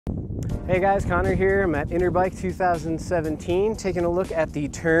Hey guys, Connor here. I'm at Interbike 2017 taking a look at the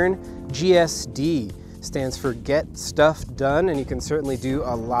Tern GSD. Stands for Get Stuff Done, and you can certainly do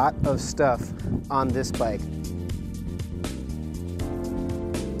a lot of stuff on this bike.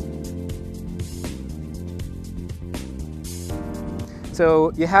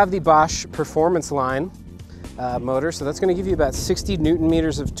 So you have the Bosch Performance line motor, so that's going to give you about 60 Newton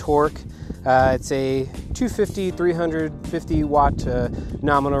meters of torque. It's a 250, 350 watt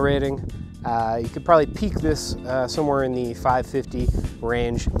nominal rating. You could probably peak this somewhere in the 550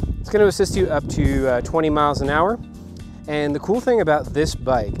 range. It's going to assist you up to 20 miles an hour. And the cool thing about this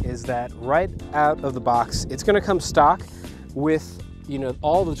bike is that right out of the box, it's going to come stock with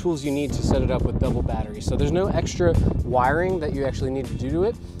all the tools you need to set it up with double batteries. So there's no extra wiring that you actually need to do to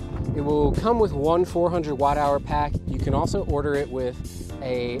it. It will come with one 400 watt hour pack. You can also order it with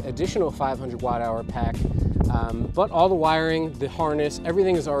an additional 500 watt hour pack. But all the wiring, the harness,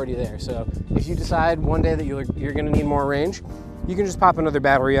 everything is already there. So if you decide one day that you're going to need more range, you can just pop another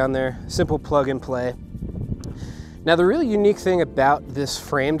battery on there. Simple plug and play. Now the really unique thing about this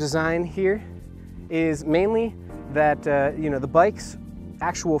frame design here is mainly that the bike's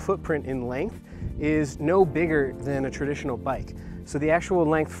actual footprint in length is no bigger than a traditional bike. So the actual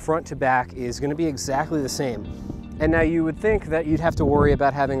length front to back is going to be exactly the same. And now you would think that you'd have to worry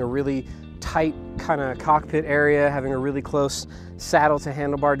about having a really tight kind of cockpit area, having a really close saddle to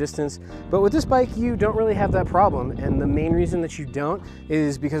handlebar distance. But with this bike, you don't really have that problem. And the main reason that you don't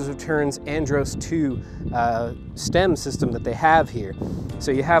is because of Tern's Andros 2 stem system that they have here.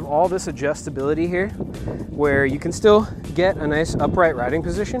 So you have all this adjustability here where you can still get a nice upright riding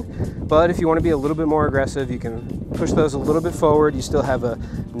position, but if you want to be a little bit more aggressive, you can push those a little bit forward. You still have a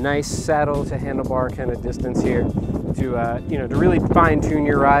nice saddle to handlebar kind of distance here to really fine tune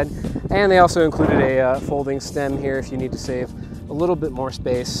your ride. And they also included a folding stem here if you need to save a little bit more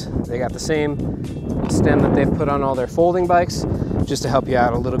space. They got the same stem that they've put on all their folding bikes just to help you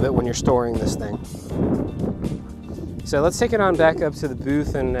out a little bit when you're storing this thing. So let's take it on back up to the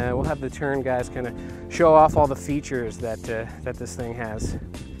booth, and we'll have the Tern guys kind of show off all the features that this thing has.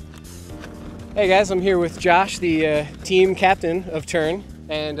 Hey guys, I'm here with Josh, the team captain of Tern,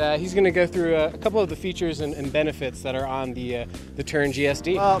 and he's going to go through a couple of the features and benefits that are on the Tern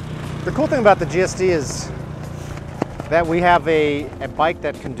GSD. The cool thing about the GSD is that we have a bike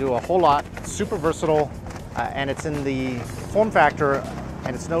that can do a whole lot, super versatile, and it's in the form factor,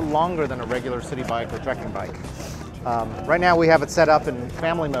 and it's no longer than a regular city bike or trekking bike. Right now we have it set up in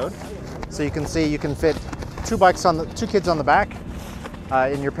family mode, so you can see you can fit two kids on the back,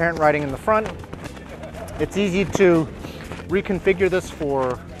 and your parent riding in the front. It's easy to reconfigure this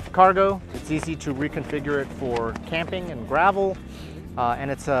for cargo. It's easy to reconfigure it for camping and gravel, and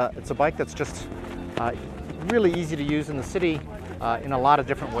it's a bike that's just really easy to use in the city in a lot of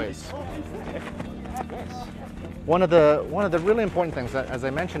different ways. One of the really important things, that, as I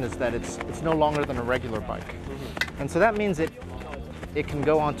mentioned, is that it's no longer than a regular bike, and so that means it can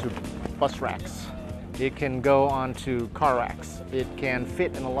go onto bus racks, it can go onto car racks, it can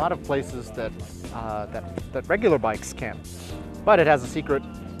fit in a lot of places that regular bikes can't. But it has a secret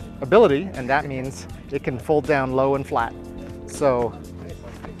ability, and that means it can fold down low and flat. So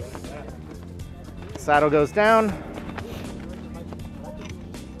saddle goes down,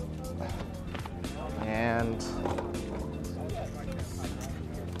 and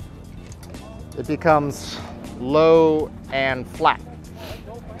it becomes low and flat.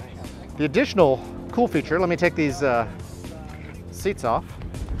 The additional cool feature, let me take these seats off.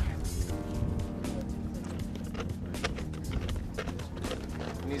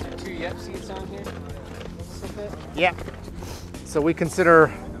 And these are two Yep seats on here. Yeah. So we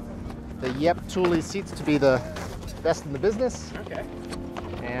consider the Yep Thule seats to be the best in the business. Okay.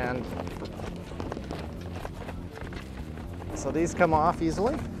 And so these come off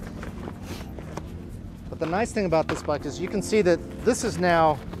easily. But the nice thing about this bike is you can see that this is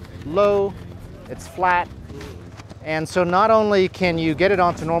now low, it's flat, and so not only can you get it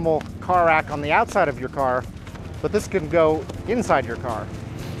onto normal car rack on the outside of your car, but this can go inside your car.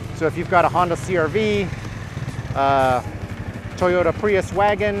 So if you've got a Honda CR-V, Toyota Prius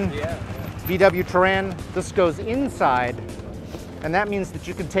wagon, VW Terrain, this goes inside, and that means that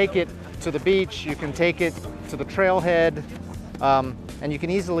you can take it to the beach, you can take it to the trailhead, and you can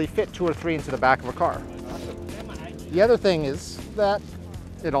easily fit 2 or 3 into the back of a car. The other thing is that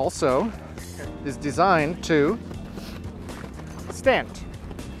it also is designed to stand.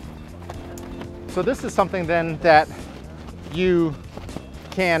 So this is something then that you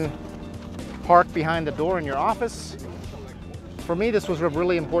can park behind the door in your office. For me, this was a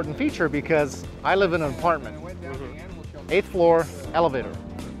really important feature because I live in an apartment, 8th floor elevator.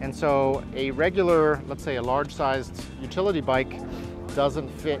 And so a regular, let's say a large-sized utility bike doesn't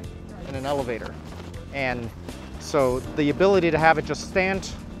fit in an elevator. And so the ability to have it just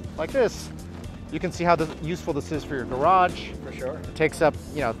stand like this, you can see how useful this is for your garage. For sure. It takes up,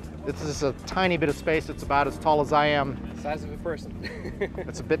 you know, this is a tiny bit of space. It's about as tall as I am. Size of a person.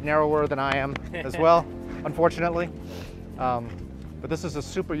 It's a bit narrower than I am as well, unfortunately. But this is a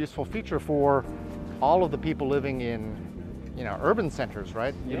super useful feature for all of the people living in, you know, urban centers,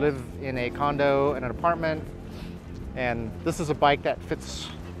 right? You live in a condo and an apartment, and this is a bike that fits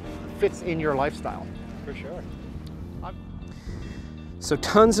in your lifestyle. For sure. So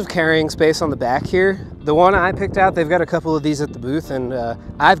tons of carrying space on the back here. The one I picked out, they've got a couple of these at the booth, and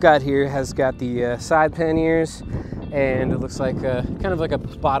I've got here has got the side panniers, and it looks like kind of like a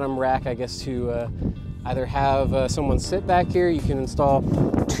bottom rack, I guess, to either have someone sit back here. You can install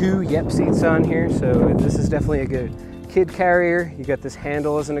 2 Yep seats on here, so this is definitely a good kid carrier. You got this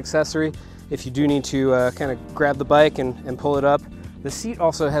handle as an accessory if you do need to kind of grab the bike and pull it up. The seat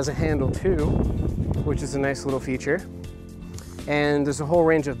also has a handle too, which is a nice little feature. And there's a whole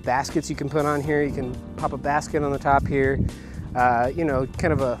range of baskets you can put on here. You can pop a basket on the top here. You know,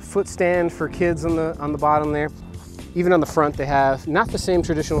 kind of a foot stand for kids on the bottom there. Even on the front, they have not the same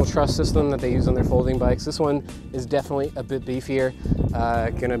traditional truss system that they use on their folding bikes. This one is definitely a bit beefier.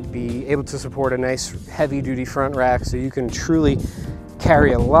 Gonna be able to support a nice heavy-duty front rack, so you can truly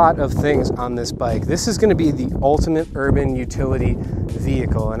carry a lot of things on this bike. This is gonna be the ultimate urban utility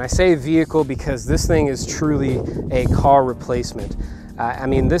vehicle. And I say vehicle because this thing is truly a car replacement. I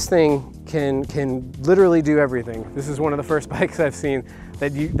mean, this thing can literally do everything. This is one of the first bikes I've seen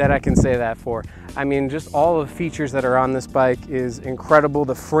that I can say that for. I mean, just all the features that are on this bike is incredible.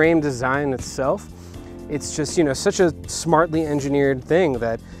 The frame design itself, it's just, you know, such a smartly engineered thing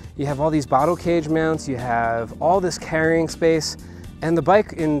that you have all these bottle cage mounts, you have all this carrying space, and the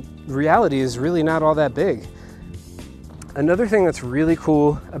bike in reality is really not all that big. Another thing that's really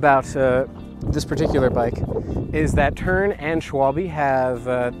cool about this particular bike is that Tern and Schwalbe have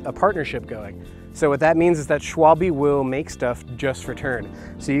a partnership going. So what that means is that Schwalbe will make stuff just for Tern.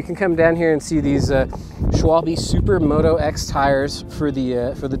 So you can come down here and see these Schwalbe Super Moto X tires for the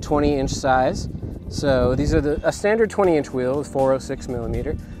 20-inch size. So these are a standard 20-inch wheel is 406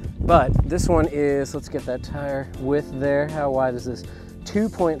 millimeter, but this one is, let's get that tire width there. How wide is this?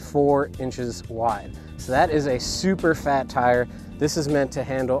 2.4 inches wide. So that is a super fat tire. This is meant to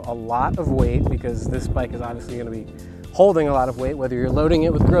handle a lot of weight because this bike is obviously going to be holding a lot of weight, whether you're loading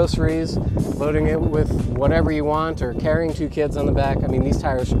it with groceries, loading it with whatever you want, or carrying 2 kids on the back. I mean, these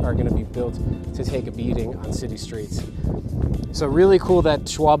tires are going to be built to take a beating on city streets. So really cool that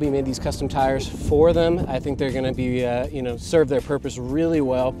Schwalbe made these custom tires for them. I think they're going to be, you know, serve their purpose really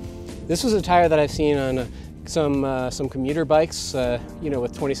well. This was a tire that I've seen on some commuter bikes, you know,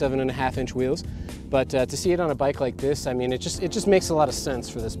 with 27.5-inch wheels. But to see it on a bike like this, I mean, it just makes a lot of sense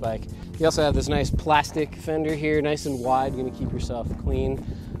for this bike. You also have this nice plastic fender here, nice and wide, going to keep yourself clean.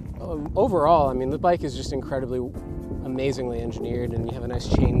 Overall, I mean, the bike is just incredibly, amazingly engineered, and you have a nice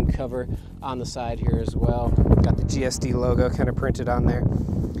chain cover on the side here as well. Got the GSD logo kind of printed on there.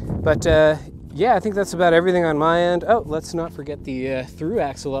 But yeah, I think that's about everything on my end. Oh, let's not forget the through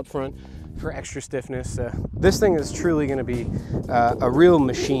axle up front for extra stiffness. This thing is truly going to be a real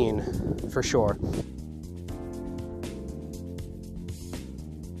machine for sure.